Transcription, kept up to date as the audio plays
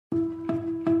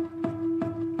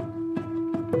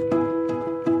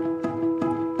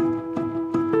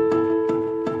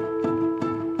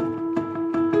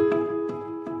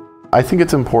I think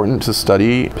it's important to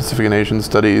study Pacific and Asian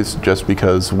studies just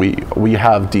because we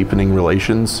have deepening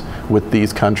relations with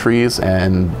these countries,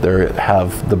 and they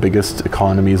have the biggest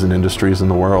economies and industries in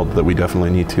the world that we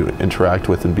definitely need to interact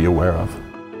with and be aware of.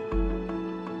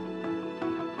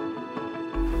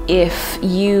 If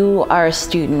you are a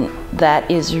student that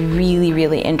is really,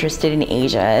 really interested in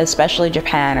Asia, especially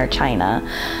Japan or China,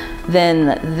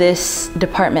 then this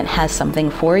department has something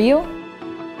for you.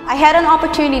 I had an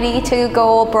opportunity to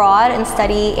go abroad and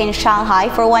study in Shanghai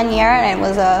for 1 year, and it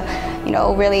was a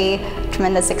really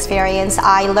tremendous experience.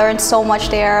 I learned so much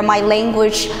there. My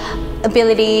language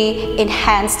ability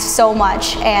enhanced so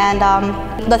much, and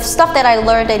the stuff that I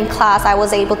learned in class, I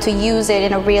was able to use it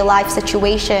in a real life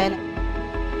situation.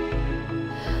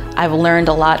 I've learned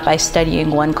a lot by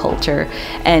studying one culture,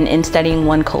 and in studying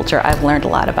one culture, I've learned a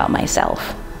lot about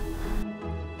myself.